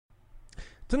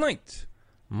Tonight,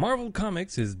 Marvel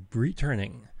Comics is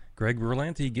returning. Greg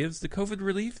Berlanti gives the COVID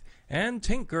relief, and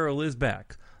Tank Girl is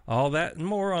back. All that and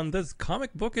more on this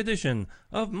comic book edition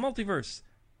of Multiverse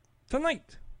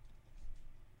Tonight.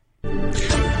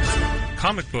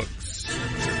 Comic books,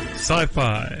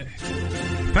 sci-fi,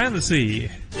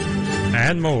 fantasy,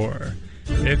 and more.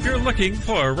 If you're looking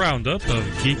for a roundup of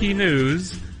geeky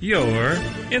news, you're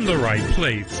in the right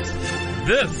place.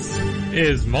 This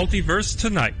is Multiverse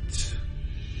Tonight.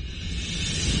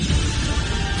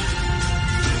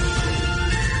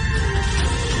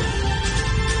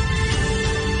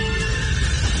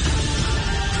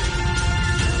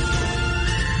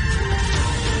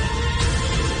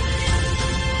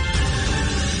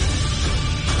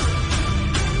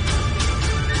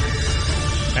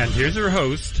 And here's your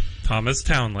host, Thomas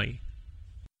Townley.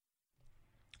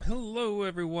 Hello,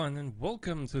 everyone, and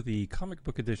welcome to the comic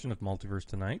book edition of Multiverse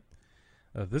Tonight.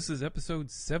 This is episode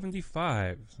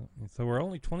 75, so we're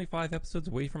only 25 episodes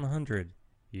away from 100.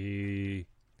 Yay.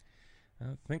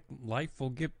 I think life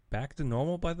will get back to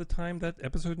normal by the time that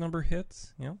episode number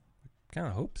hits. I kind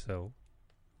of hope so.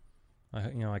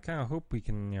 I kind of hope we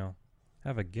can,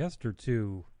 have a guest or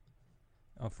two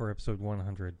for episode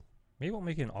 100. Maybe we'll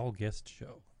make it an all-guest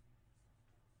show.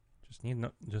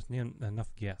 Just need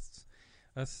enough guests.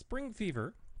 Spring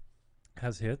fever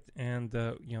has hit, and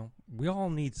we all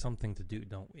need something to do,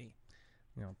 don't we?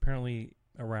 Apparently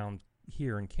around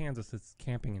here in Kansas, it's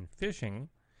camping and fishing.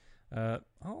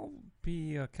 I'll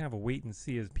be kind of a wait and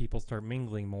see as people start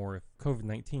mingling more. If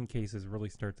COVID-19 cases really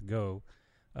start to go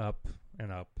up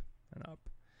and up and up.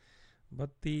 But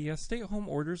the stay-at-home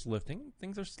orders lifting,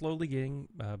 things are slowly getting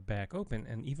back open,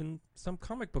 and even some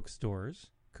comic book stores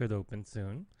could open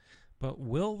soon. But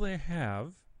will they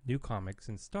have new comics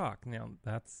in stock? Now,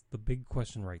 that's the big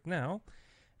question right now.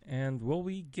 And will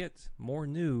we get more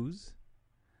news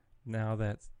now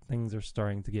that things are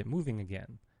starting to get moving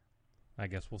again? I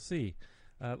guess we'll see.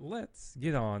 Let's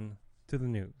get on to the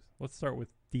news. Let's start with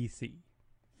DC.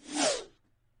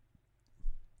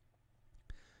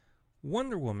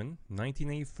 Wonder Woman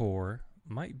 1984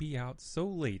 might be out so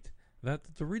late that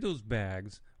the Doritos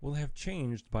bags will have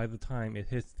changed by the time it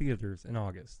hits theaters in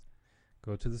August.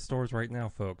 Go to the stores right now,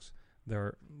 folks.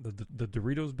 The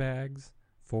Doritos bags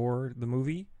for the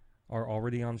movie are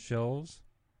already on shelves.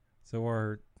 So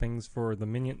are things for the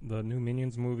new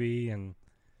Minions movie, and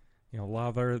a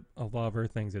lot of other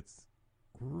things. It's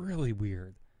really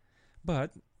weird.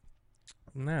 But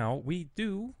now we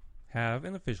do have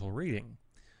an official rating.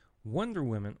 Wonder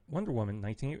Woman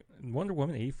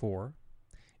 84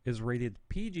 is rated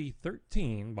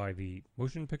PG-13 by the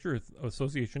Motion Picture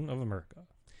Association of America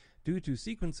due to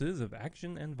sequences of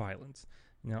action and violence.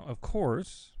 Now, of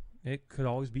course, it could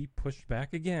always be pushed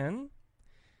back again.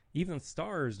 Even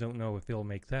stars don't know if they'll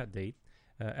make that date.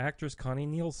 Actress Connie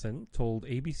Nielsen told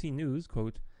ABC News,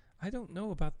 quote, "I don't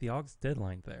know about the August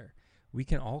deadline there. We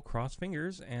can all cross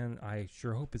fingers, and I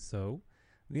sure hope it's so.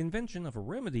 The invention of a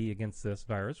remedy against this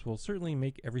virus will certainly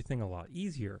make everything a lot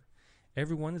easier.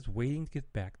 Everyone is waiting to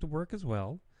get back to work as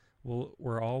well.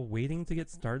 We're all waiting to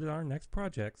get started on our next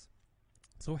projects.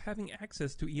 So having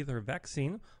access to either a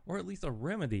vaccine or at least a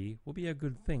remedy will be a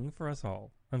good thing for us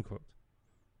all," unquote.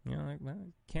 I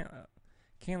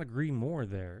can't agree more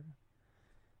there.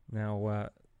 Now,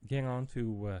 getting on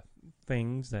to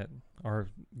things that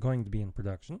are going to be in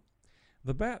production.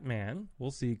 The Batman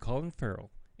will see Colin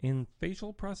Farrell in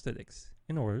facial prosthetics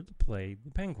in order to play the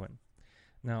Penguin.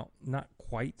 Now, not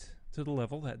quite to the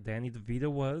level that Danny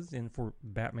DeVito was in for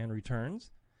Batman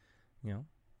Returns.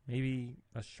 Maybe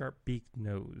a sharp-beaked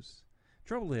nose.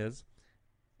 Trouble is,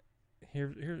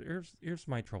 here's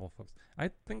my trouble, folks. I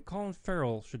think Colin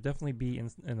Farrell should definitely be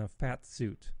in a fat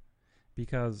suit,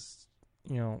 because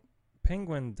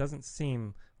Penguin doesn't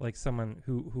seem like someone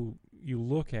who you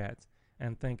look at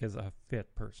and think is a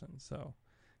fit person. So,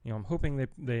 I'm hoping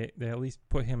they at least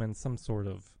put him in some sort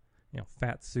of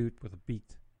fat suit with a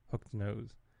beaked, hooked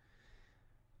nose.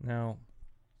 Now,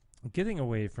 getting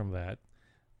away from that.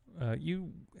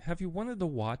 You wanted to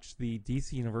watch the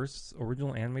DC Universe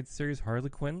original animated series Harley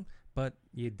Quinn, but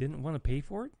you didn't want to pay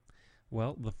for it?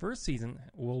 Well, the first season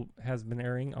has been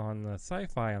airing on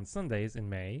Sci-Fi on Sundays in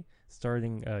May,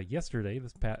 starting yesterday,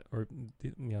 this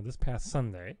past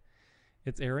Sunday.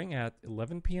 It's airing at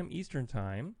 11 p.m. Eastern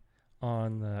Time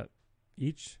on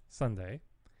each Sunday.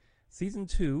 Season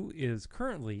 2 is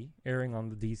currently airing on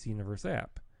the DC Universe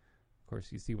app. Of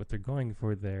course, you see what they're going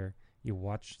for there. You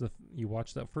watch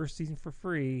that first season for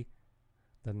free.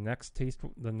 The next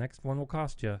one will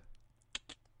cost you.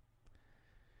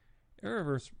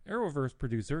 Arrowverse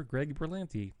producer Greg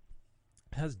Berlanti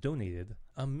has donated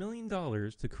 $1 million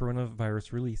to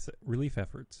coronavirus relief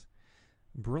efforts.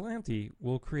 Berlanti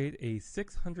will create a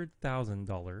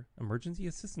 $600,000 emergency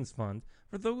assistance fund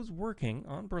for those working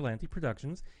on Berlanti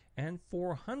Productions, and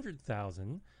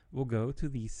 $400,000 will go to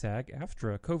the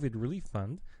SAG-AFTRA COVID Relief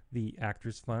Fund, the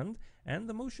Actors Fund, and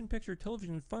the Motion Picture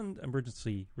Television Fund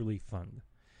Emergency Relief Fund.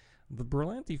 The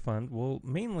Berlanti Fund will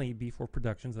mainly be for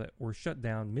productions that were shut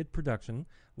down mid-production,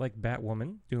 like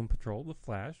Batwoman, Doom Patrol, The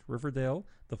Flash, Riverdale,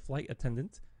 The Flight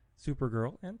Attendant,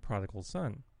 Supergirl, and Prodigal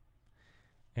Son.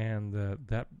 And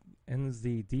that ends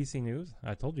the DC news.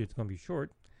 I told you it's going to be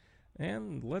short.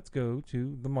 And let's go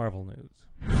to the Marvel news.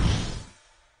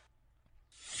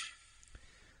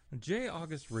 J.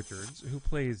 August Richards, who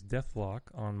plays Deathlock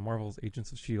on Marvel's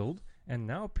Agents of S.H.I.E.L.D. and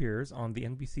now appears on the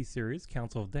NBC series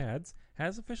Council of Dads,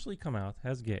 has officially come out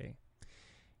as gay.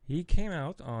 He came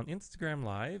out on Instagram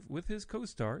Live with his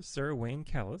co-star Sarah Wayne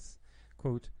Callis.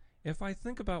 Quote, "If I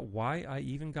think about why I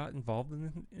even got involved in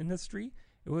the industry,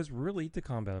 it was really to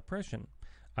combat oppression.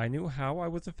 I knew how I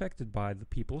was affected by the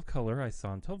people of color I saw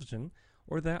on television,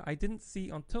 or that I didn't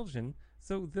see on television,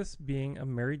 so this being a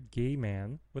married gay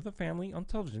man with a family on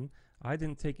television, I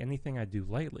didn't take anything I do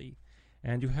lightly.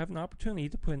 And you have an opportunity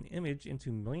to put an image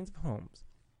into millions of homes.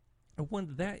 I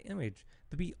wanted that image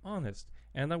to be honest,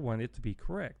 and I wanted it to be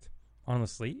correct.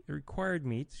 Honestly, it required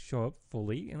me to show up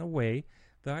fully in a way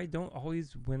that I don't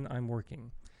always when I'm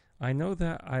working. I know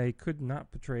that I could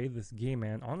not portray this gay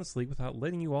man honestly without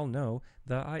letting you all know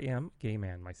that I am a gay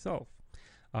man myself.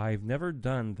 I've never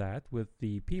done that with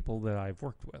the people that I've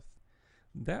worked with.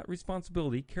 That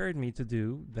responsibility carried me to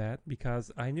do that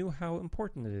because I knew how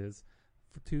important it is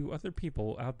to other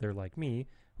people out there like me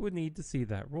who would need to see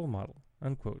that role model."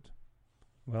 Unquote.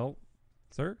 Well,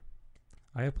 sir,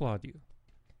 I applaud you.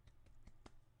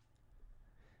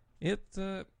 It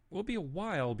will be a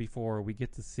while before we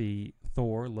get to see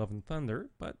Thor: Love and Thunder,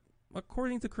 but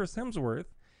according to Chris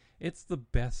Hemsworth, it's the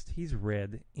best he's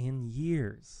read in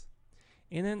years.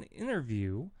 In an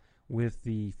interview with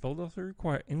the Philadelphia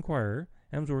Inquirer,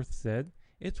 Hemsworth said,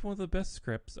 "It's one of the best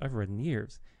scripts I've read in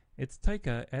years. It's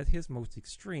Taika at his most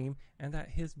extreme and at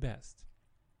his best.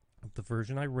 If the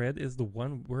version I read is the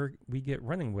one we get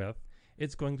running with,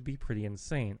 it's going to be pretty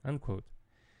insane." Unquote.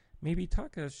 Maybe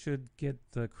Taika should get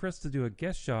Chris to do a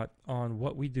guest shot on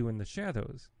What We Do in the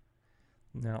Shadows.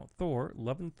 Now, Thor: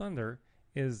 Love and Thunder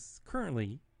is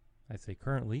currently, I say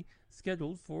currently,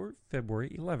 scheduled for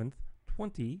February 11th,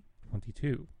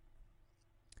 2022.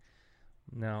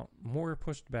 Now, more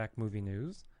pushed back movie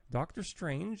news. Doctor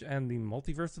Strange and the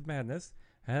Multiverse of Madness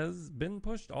has been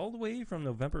pushed all the way from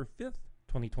November 5th,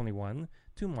 2021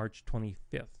 to March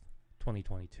 25th,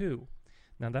 2022.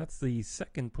 Now, that's the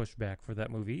second pushback for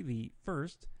that movie. The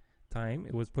first time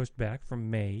it was pushed back from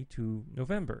May to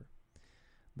November.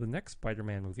 The next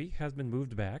Spider-Man movie has been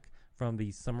moved back from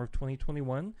the summer of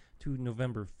 2021 to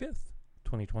November 5th,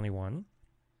 2021.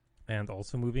 And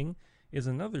also moving is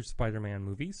another Spider-Man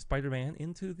movie, Spider-Man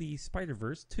Into the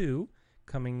Spider-Verse 2,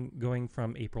 going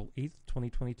from April 8th,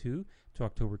 2022 to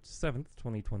October 7th,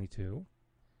 2022.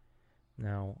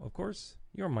 Now, of course,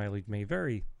 your mileage may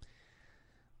vary.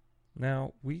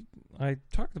 Now, I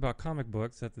talked about comic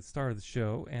books at the start of the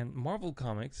show, and Marvel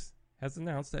Comics has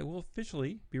announced that it will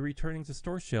officially be returning to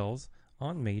store shelves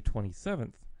on May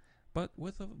 27th, but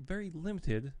with a very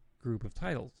limited group of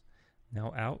titles.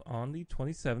 Now, out on the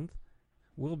 27th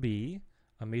will be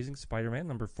Amazing Spider-Man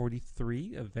number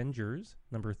 43, Avengers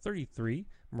number 33,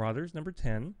 Marauders number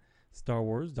 10, Star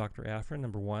Wars Dr. Aphra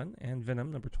number 1, and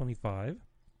Venom number 25.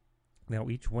 Now,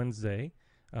 each Wednesday,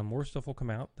 more stuff will come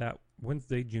out. That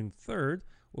Wednesday, June 3rd,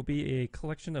 will be a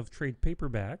collection of trade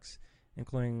paperbacks,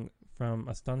 including from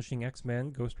Astonishing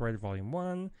X-Men, Ghost Rider Volume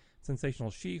 1, Sensational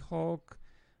She-Hulk,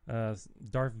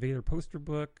 Darth Vader poster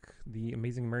book, The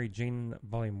Amazing Mary Jane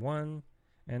Volume 1,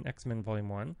 and X-Men Volume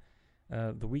 1.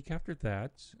 The week after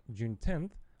that, June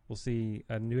 10th, we'll see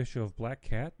a new issue of Black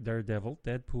Cat, Daredevil,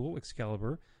 Deadpool,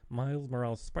 Excalibur, Miles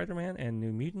Morales Spider-Man, and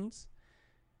New Mutants.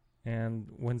 And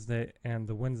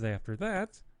the Wednesday after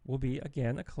that will be,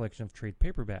 again, a collection of trade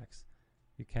paperbacks.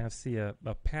 You kind of see a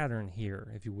pattern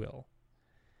here, if you will.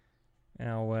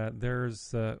 Now,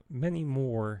 there's many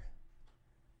more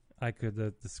I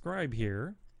could describe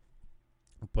here,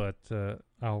 but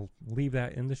I'll leave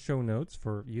that in the show notes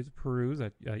for you to peruse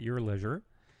at your leisure.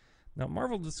 Now,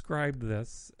 Marvel described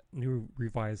this new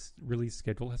revised release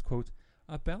schedule as, quote,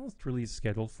 a balanced release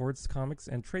schedule for its comics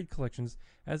and trade collections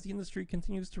as the industry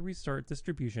continues to restart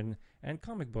distribution and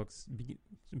comic book shops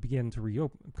begin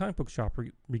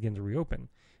to reopen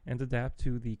and adapt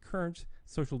to the current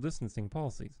social distancing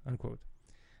policies, unquote.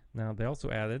 Now, they also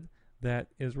added that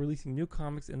is releasing new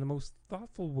comics in the most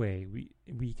thoughtful way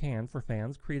we can for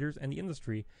fans, creators, and the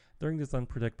industry during these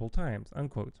unpredictable times,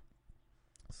 unquote.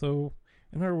 So,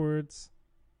 in other words,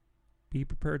 be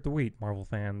prepared to wait, Marvel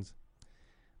fans.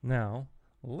 Now,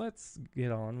 let's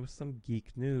get on with some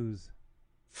geek news.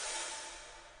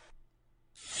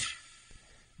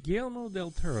 Guillermo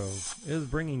del Toro is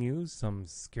bringing you some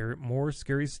more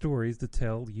scary stories to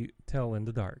tell in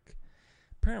the dark.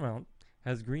 Paramount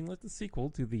has greenlit the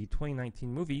sequel to the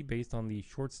 2019 movie based on the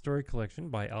short story collection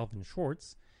by Alvin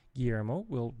Schwartz. Guillermo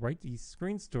will write the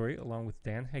screen story along with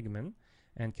Dan Hageman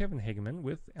and Kevin Hageman,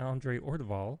 with Andre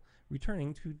Ordeval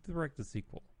returning to direct the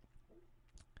sequel.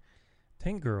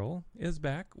 Tank Girl is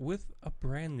back with a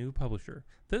brand new publisher.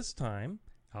 This time,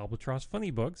 Albatross Funny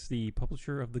Books, the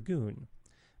publisher of The Goon.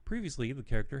 Previously, the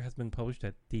character has been published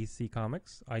at DC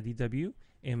Comics, IDW,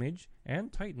 Image,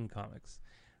 and Titan Comics.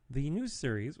 The new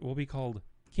series will be called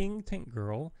King Tank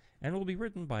Girl and will be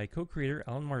written by co-creator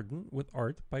Alan Martin with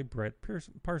art by Brett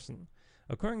Parson.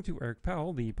 According to Eric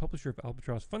Powell, the publisher of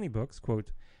Albatross Funny Books,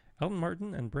 quote, Alan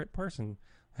Martin and Brett Parson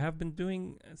have been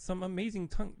doing some amazing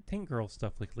Tank Girl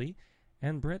stuff lately,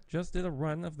 and Brett just did a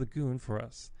run of The Goon for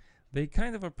us. They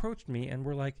kind of approached me and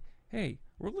were like, hey,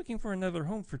 we're looking for another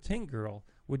home for Tank Girl.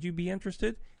 Would you be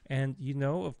interested? And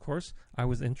of course, I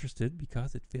was interested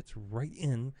because it fits right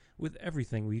in with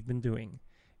everything we've been doing.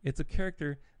 It's a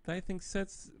character that I think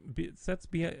sets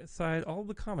beside all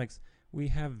the comics we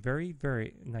have very,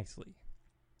 very nicely.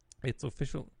 Its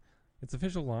official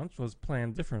launch was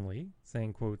planned differently,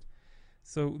 saying, quote,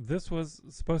 so this was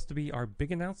supposed to be our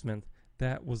big announcement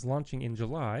that was launching in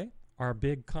July, our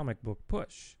big comic book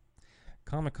push.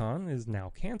 Comic-Con is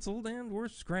now canceled, and we're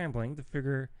scrambling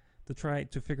to try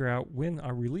to figure out when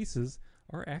our releases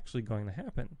are actually going to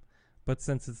happen. But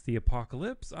since it's the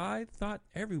apocalypse, I thought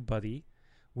everybody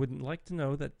would like to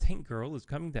know that Tank Girl is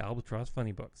coming to Albatross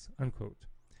Funny Books, unquote.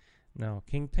 Now,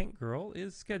 King Tank Girl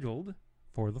is scheduled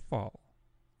for the fall.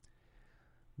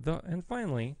 And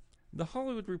finally, The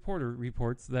Hollywood Reporter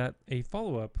reports that a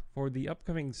follow-up for the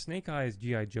upcoming Snake Eyes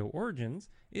G.I. Joe Origins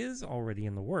is already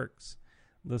in the works.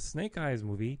 The Snake Eyes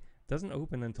movie doesn't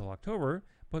open until October,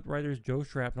 but writers Joe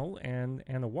Shrapnel and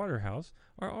Anna Waterhouse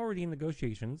are already in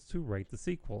negotiations to write the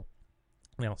sequel.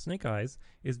 Now, Snake Eyes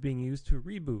is being used to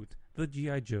reboot the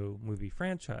G.I. Joe movie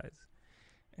franchise.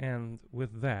 And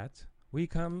with that, we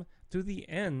come to the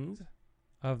end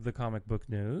of the comic book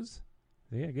news.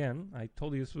 See, again, I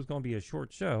told you this was going to be a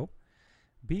short show.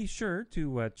 Be sure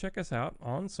to check us out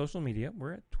on social media.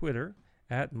 We're at Twitter,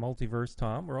 at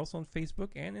MultiverseTom. We're also on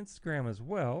Facebook and Instagram as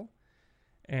well.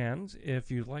 And if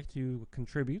you'd like to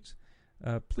contribute,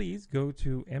 please go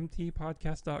to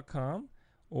mtpodcast.com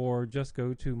or just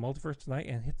go to Multiverse Tonight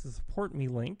and hit the Support Me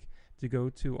link to go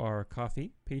to our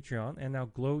Ko-fi, Patreon, and now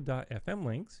Glow.fm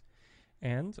links.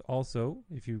 And also,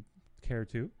 if you care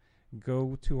to,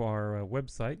 go to our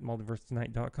website,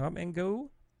 multiversetonight.com, and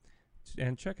go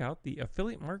and check out the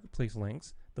affiliate marketplace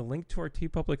links, the link to our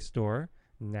TeePublic store,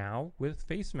 now with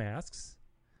face masks.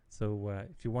 So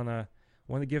if you want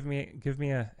to give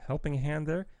me a helping hand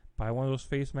there, buy one of those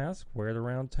face masks, wear it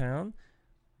around town.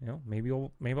 Maybe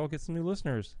I'll get some new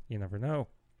listeners. You never know.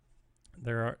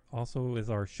 There also is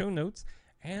our show notes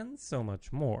and so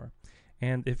much more.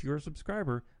 And if you're a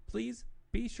subscriber, please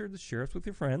be sure to share us with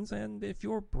your friends. And if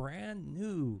you're brand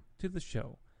new to the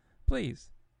show,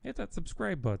 please hit that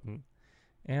subscribe button.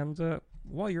 And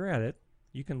while you're at it,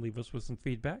 you can leave us with some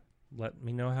feedback. Let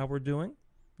me know how we're doing.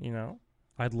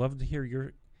 I'd love to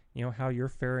hear how you're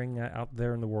faring out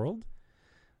there in the world.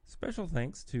 Special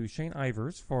thanks to Shane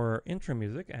Ivers for our intro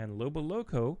music and Lobo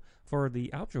Loco for the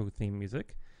outro theme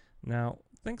music. Now,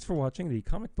 thanks for watching the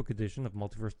comic book edition of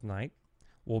Multiverse Tonight.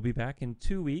 We'll be back in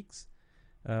 2 weeks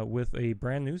with a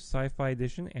brand new sci-fi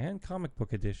edition and comic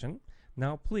book edition.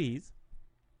 Now, please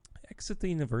exit the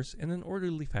universe in an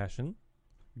orderly fashion.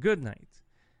 Good night,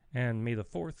 and may the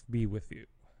 4th be with you.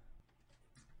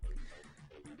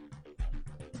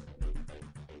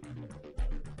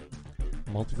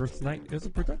 Multiverse Tonight is a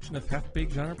production of Half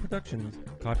Baked Genre Productions.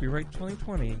 Copyright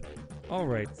 2020. All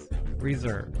rights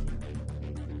reserved.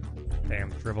 Damn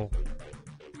drivel.